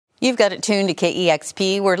You've got it tuned to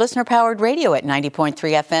KEXP. We're listener-powered radio at 90.3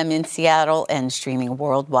 FM in Seattle and streaming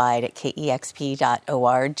worldwide at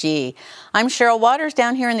kexp.org. I'm Cheryl Waters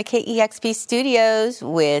down here in the KEXP studios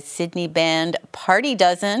with Sydney Band Party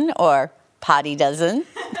Dozen, or Potty Dozen,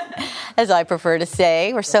 as I prefer to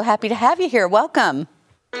say. We're so happy to have you here. Welcome.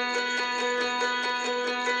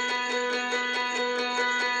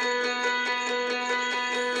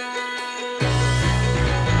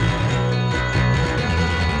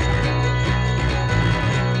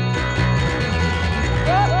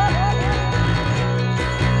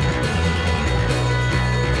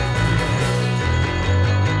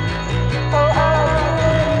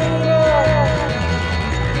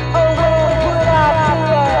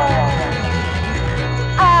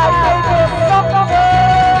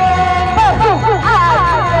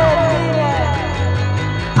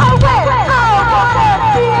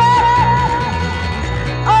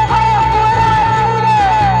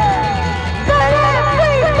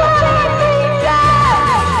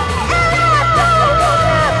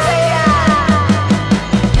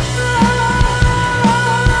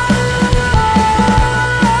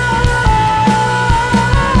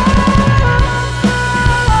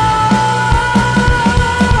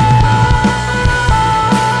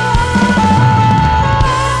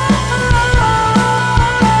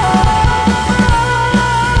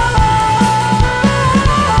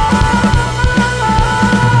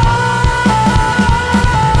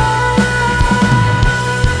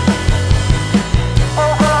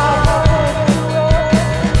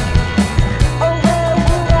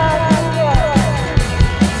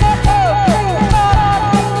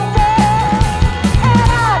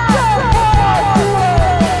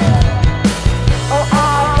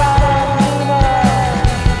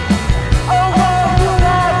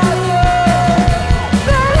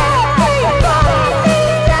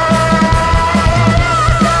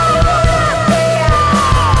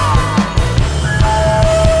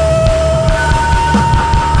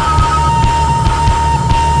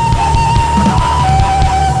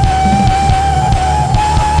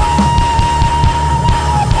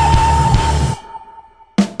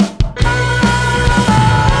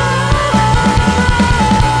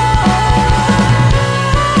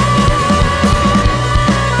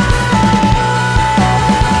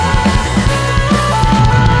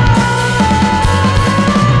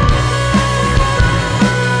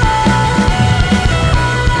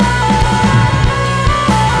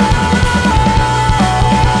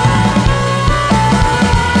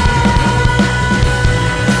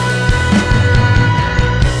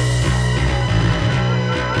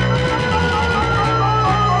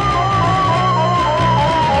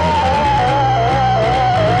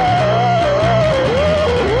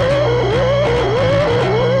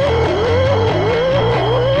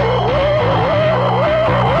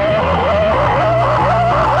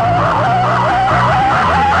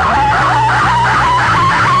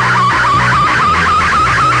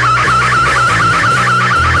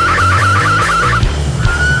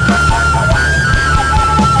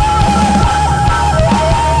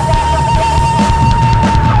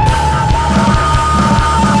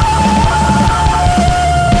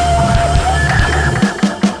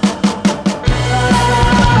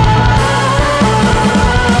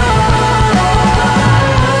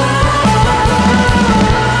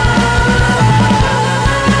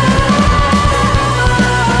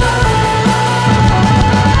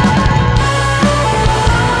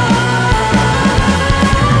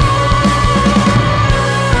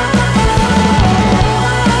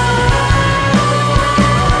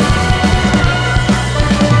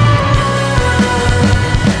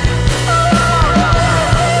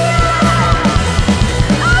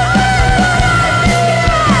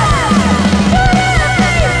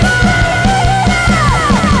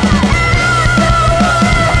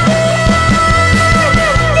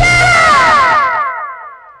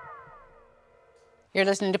 You're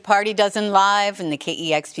listening to Party Dozen live in the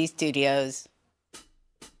KEXP studios.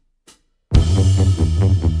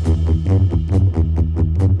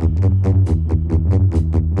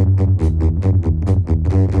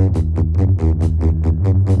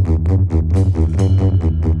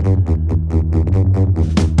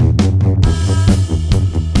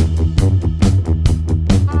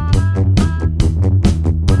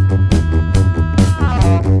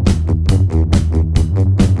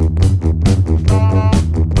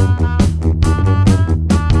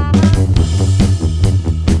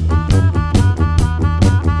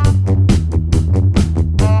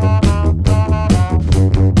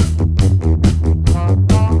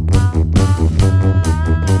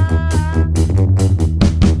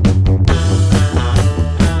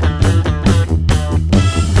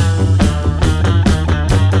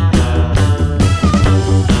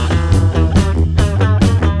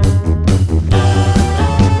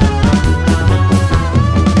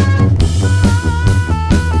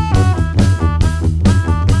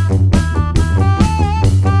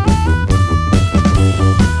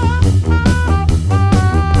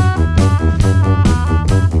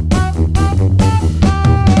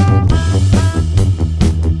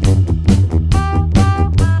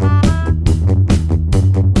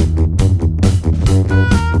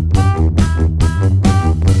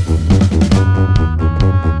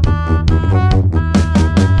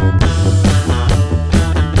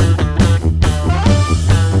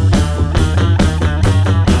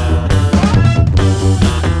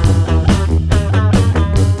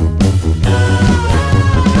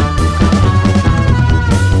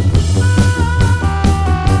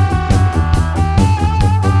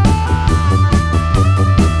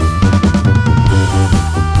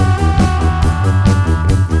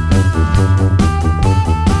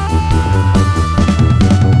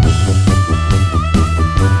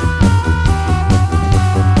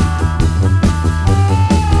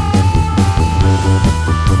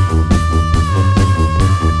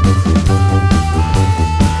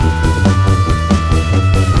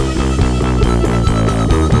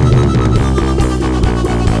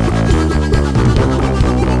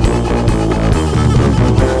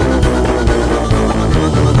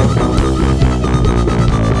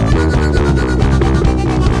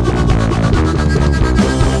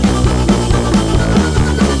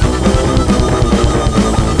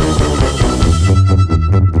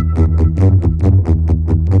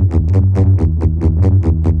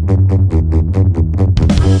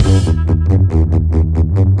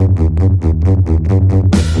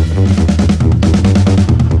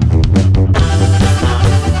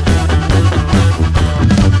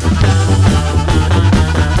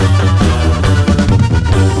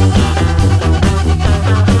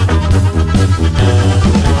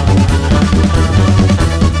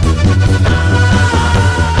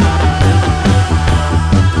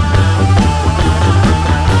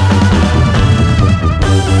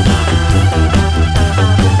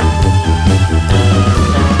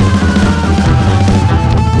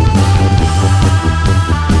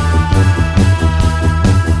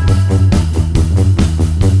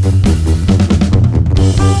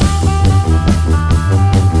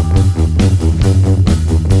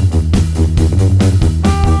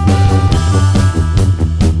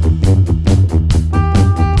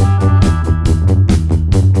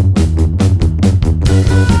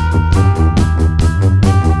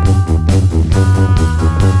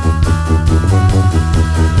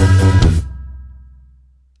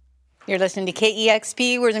 You're listening to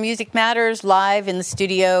KEXP, where the music matters, live in the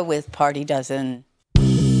studio with Party Dozen.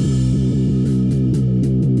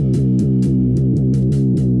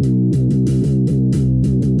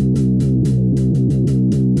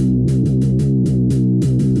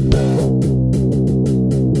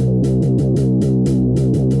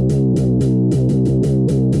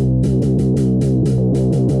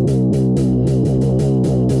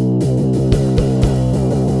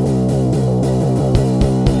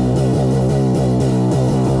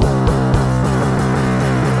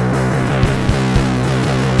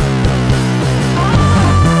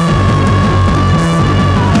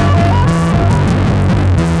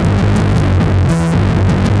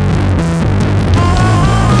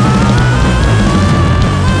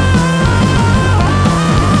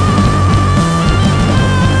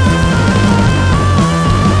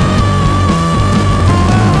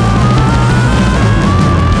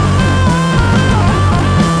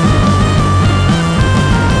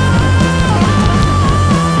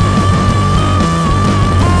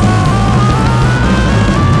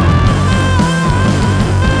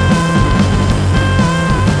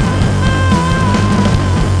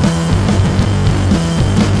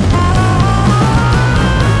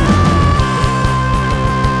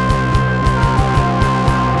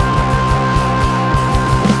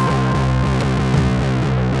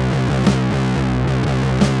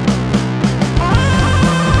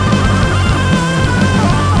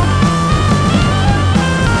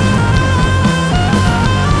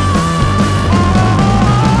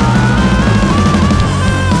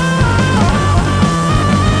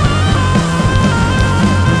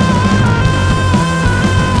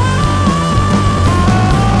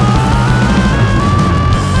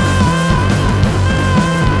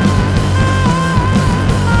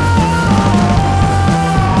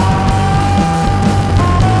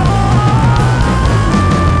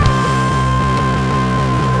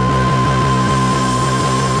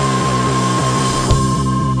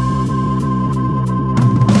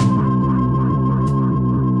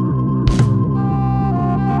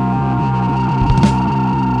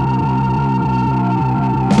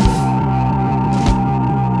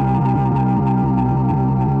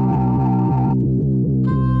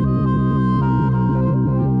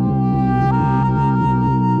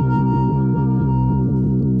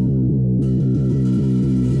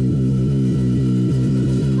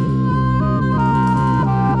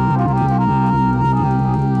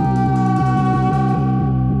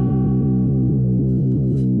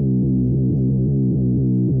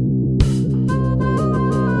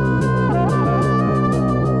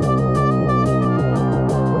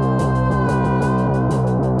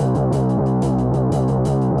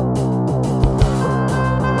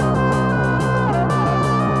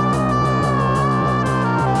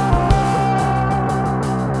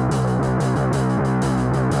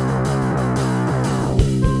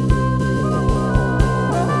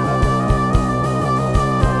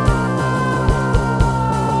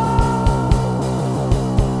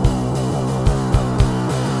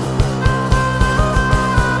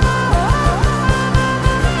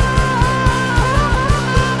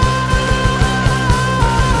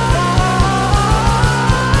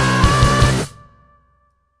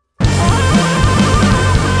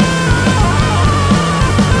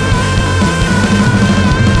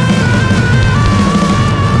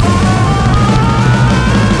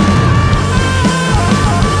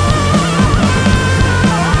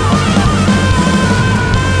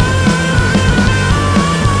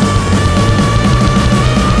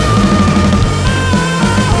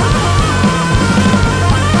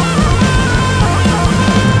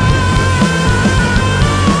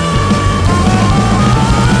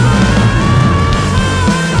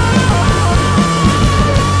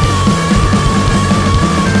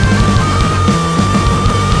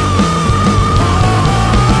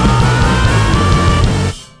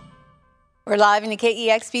 We're live in the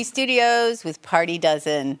KEXP studios with Party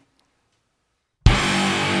Dozen.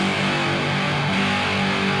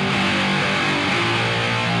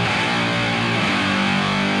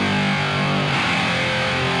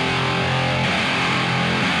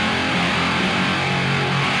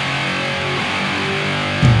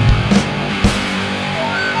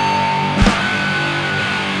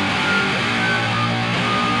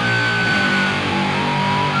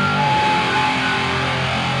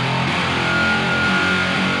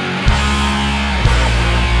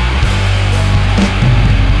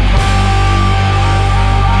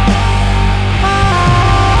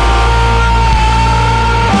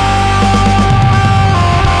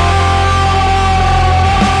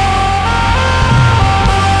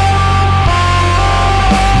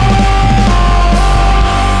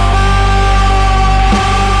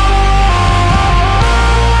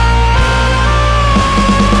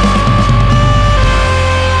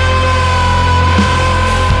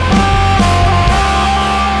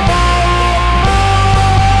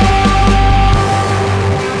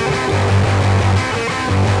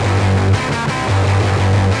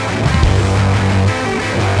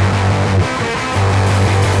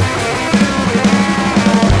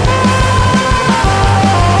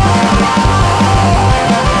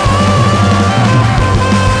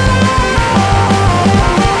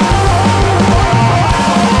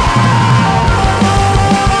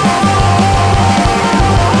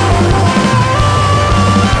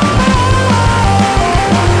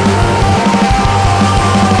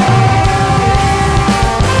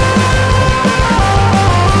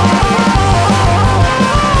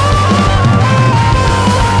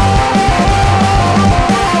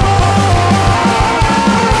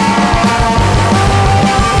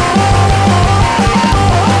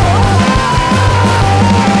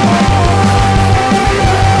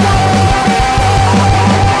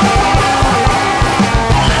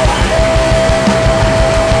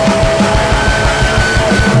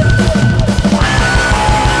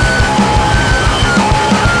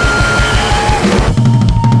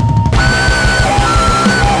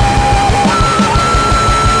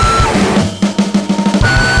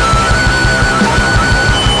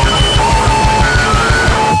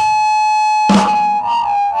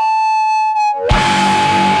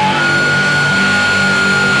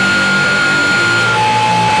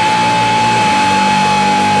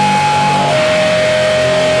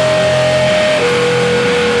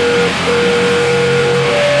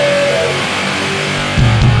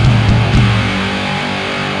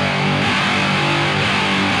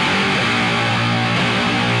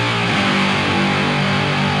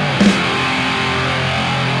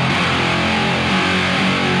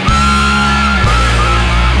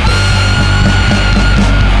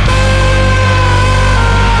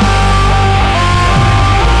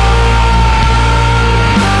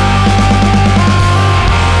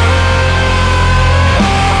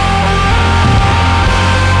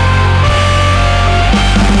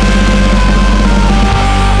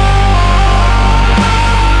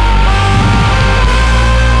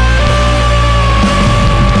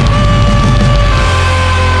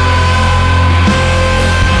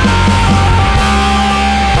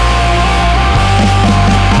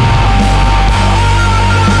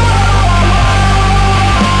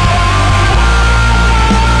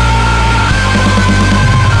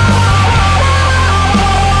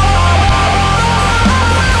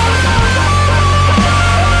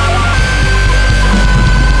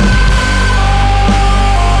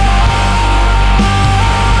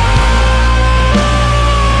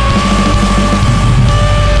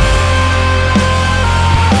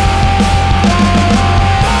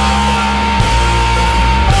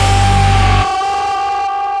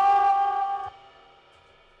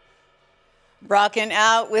 Rocking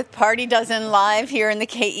out with Party Dozen live here in the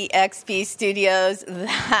KEXP studios.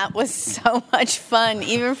 That was so much fun,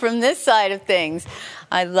 even from this side of things.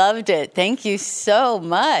 I loved it. Thank you so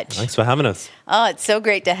much. Thanks for having us. Oh, it's so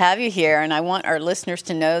great to have you here. And I want our listeners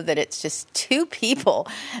to know that it's just two people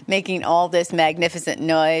making all this magnificent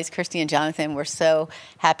noise. Kirsty and Jonathan, we're so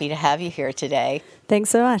happy to have you here today. Thanks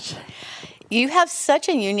so much. You have such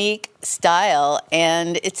a unique style,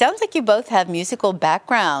 and it sounds like you both have musical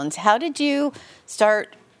backgrounds. How did you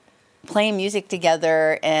start playing music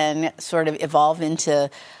together and sort of evolve into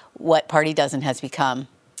what Party Dozen has become?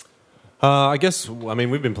 I mean,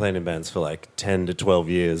 we've been playing in bands for like 10 to 12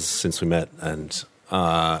 years since we met, and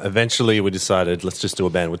eventually we decided, let's just do a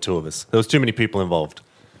band with two of us. There was too many people involved,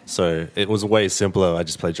 so it was way simpler. I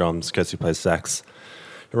just play drums, Kirsty plays sax,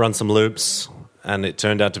 run some loops, and it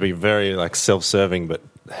turned out to be very like self-serving but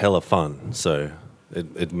hella fun, so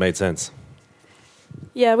it made sense.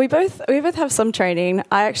 Yeah, we both have some training.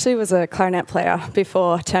 I actually was a clarinet player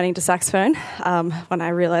before turning to saxophone when I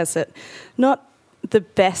realised that not the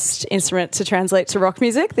best instrument to translate to rock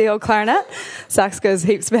music, the old clarinet. Sax goes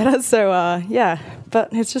heaps better, so but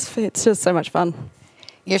it's just so much fun.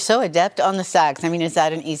 You're so adept on the sax. I mean, is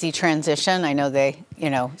that an easy transition? I know they,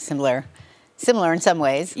 similar in some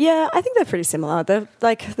ways. Yeah, I think they're pretty similar. They're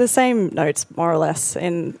like the same notes, more or less,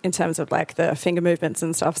 in terms of like the finger movements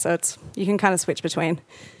and stuff. So you can kind of switch between.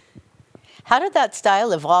 How did that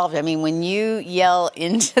style evolve? I mean, when you yell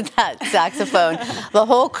into that saxophone, the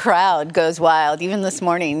whole crowd goes wild. Even this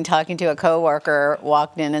morning, talking to a coworker,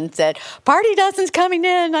 walked in and said, "Party Dozen's coming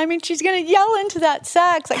in. I mean, she's going to yell into that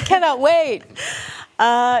sax. I cannot wait."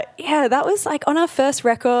 Yeah, that was like on our first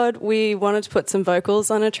record, we wanted to put some vocals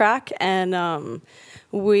on a track, and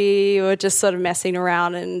we were just sort of messing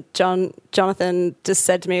around, and Jonathan just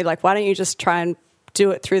said to me, like, why don't you just try and do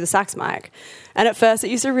it through the sax mic? And at first it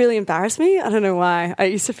used to really embarrass me. I don't know why. I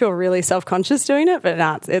used to feel really self-conscious doing it, but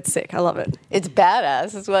nah, it's sick. I love it. It's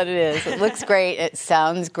badass is what it is. It looks great. It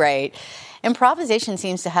sounds great. Improvisation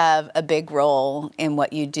seems to have a big role in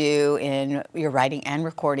what you do in your writing and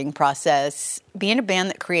recording process. Being a band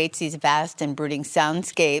that creates these vast and brooding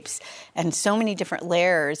soundscapes and so many different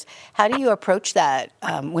layers, how do you approach that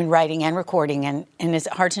when writing and recording? And is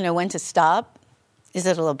it hard to know when to stop? Is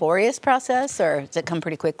it a laborious process, or does it come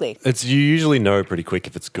pretty quickly? You usually know pretty quick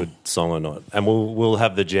if it's a good song or not. And we'll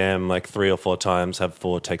have the jam like 3 or 4 times, have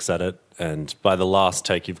 4 takes at it, and by the last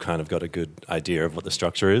take you've kind of got a good idea of what the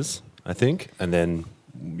structure is, I think. And then,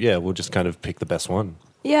 yeah, we'll just kind of pick the best one.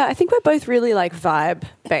 Yeah, I think we're both really like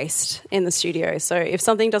vibe-based in the studio. So if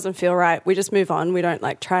something doesn't feel right, we just move on. We don't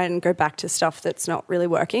like try and go back to stuff that's not really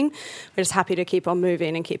working. We're just happy to keep on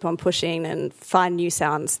moving and keep on pushing and find new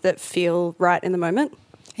sounds that feel right in the moment.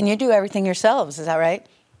 And you do everything yourselves, is that right?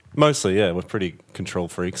 Mostly, yeah. We're pretty control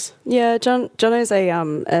freaks. Yeah, Jono's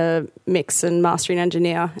a mix and mastering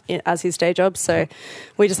engineer as his day job. So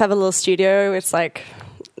we just have a little studio. It's like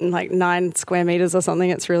 9 square meters or something.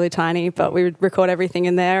 It's really tiny, but we record everything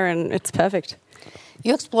in there and it's perfect.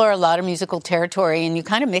 You explore a lot of musical territory and you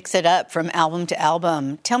kind of mix it up from album to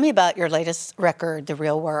album. Tell me about your latest record, The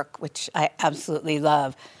Real Work, which I absolutely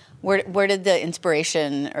love. Where did the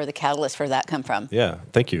inspiration or the catalyst for that come from? Yeah,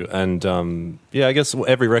 thank you. And I guess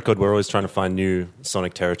every record we're always trying to find new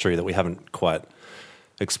sonic territory that we haven't quite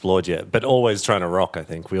explored yet, but always trying to rock, I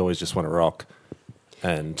think. We always just want to rock.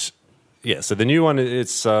 And yeah, so the new one,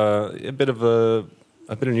 it's a bit of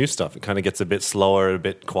new stuff. It kind of gets a bit slower, a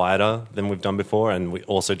bit quieter than we've done before, and we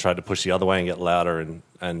also tried to push the other way and get louder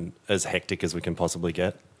and as hectic as we can possibly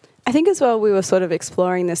get. I think as well we were sort of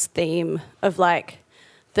exploring this theme of like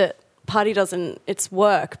that Party it's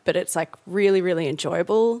work, but it's like really, really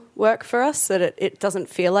enjoyable work for us, that it doesn't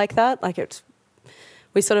feel like that. Like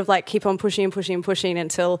we sort of like keep on pushing and pushing and pushing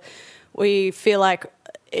until we feel like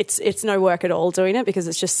it's no work at all doing it, because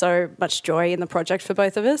it's just so much joy in the project for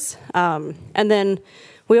both of us. And then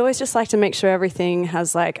we always just like to make sure everything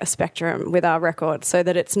has like a spectrum with our record, so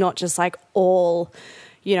that it's not just like all,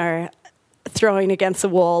 throwing against the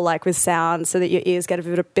wall like with sound, so that your ears get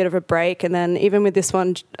a bit of a break. And then even with this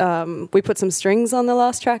one, we put some strings on the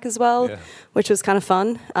last track as well, yeah, which was kind of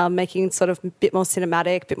fun, making sort of a bit more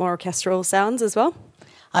cinematic, a bit more orchestral sounds as well.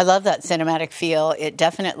 I love that cinematic feel. It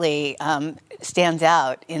definitely stands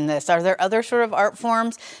out in this. Are there other sort of art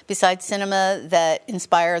forms besides cinema that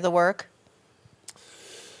inspire the work?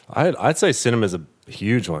 I'd say cinema's a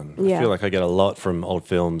huge one. Yeah. I feel like I get a lot from old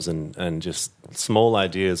films and just small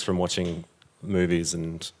ideas from watching movies.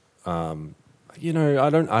 And, I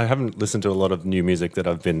haven't listened to a lot of new music that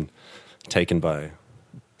I've been taken by,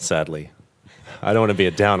 sadly. I don't want to be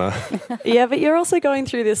a downer. Yeah, but you're also going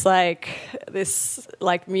through this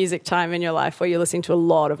music time in your life where you're listening to a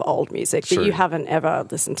lot of old music that True. you haven't ever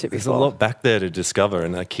listened to There's before. a lot back there to discover,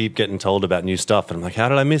 and I keep getting told about new stuff, and I'm like, how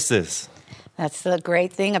did I miss this? That's the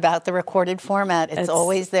great thing about the recorded format. It's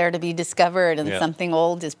always there to be discovered, and something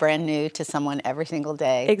old is brand new to someone every single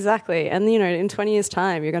day. Exactly. And, in 20 years'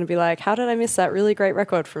 time, you're going to be like, how did I miss that really great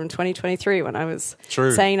record from 2023 when I was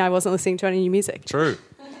saying I wasn't listening to any new music? True.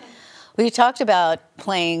 We talked about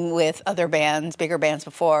playing with other bands, bigger bands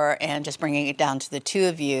before, and just bringing it down to the two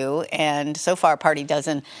of you. And so far, Party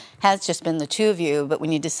Dozen has just been the two of you. But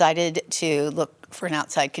when you decided to look for an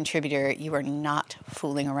outside contributor, you were not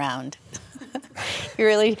fooling around.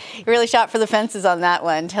 You really shot for the fences on that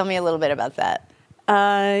one. Tell me a little bit about that.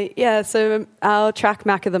 So our track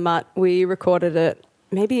Mac of the Mutt, we recorded it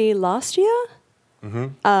maybe last year. Mm-hmm.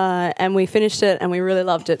 And we finished it and we really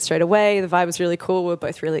loved it straight away. The vibe was really cool. We were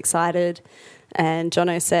both really excited. And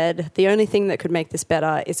Jono said, the only thing that could make this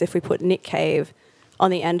better is if we put Nick Cave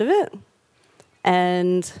on the end of it.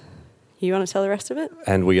 And you want to tell the rest of it?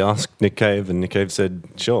 And we asked Nick Cave, and Nick Cave said,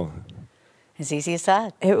 sure. As easy as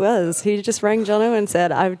that. It was. He just rang Jono and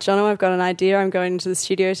said, Jono, I've got an idea. I'm going into the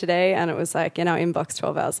studio today. And it was like in our inbox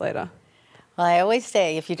 12 hours later. Well, I always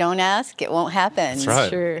say, if you don't ask, it won't happen. That's right.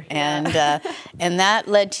 It's true. And and that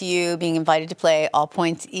led to you being invited to play All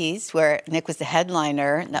Points East, where Nick was the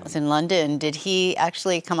headliner. That was in London. Did he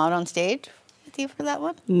actually come out on stage with you for that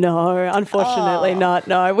one? No, unfortunately not.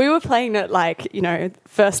 No, we were playing it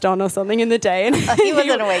first on or something in the day. And He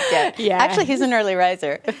wasn't awake yet. Yeah. Actually, he's an early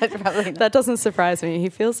riser. Probably not. That doesn't surprise me. He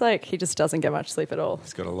feels like he just doesn't get much sleep at all.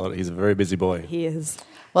 He's a very busy boy. He is.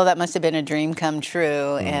 Well, that must have been a dream come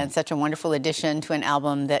true and such a wonderful addition to an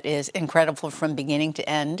album that is incredible from beginning to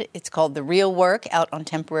end. It's called The Real Work, out on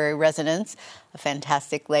Temporary Residence, a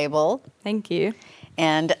fantastic label. Thank you.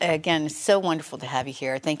 And again, it's so wonderful to have you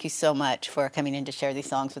here. Thank you so much for coming in to share these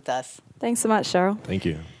songs with us. Thanks so much, Cheryl. Thank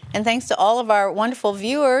you. And thanks to all of our wonderful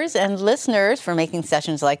viewers and listeners for making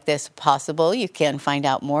sessions like this possible. You can find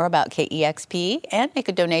out more about KEXP and make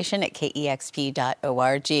a donation at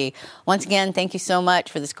kexp.org. Once again, thank you so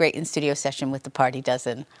much for this great in-studio session with the Party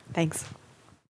Dozen. Thanks.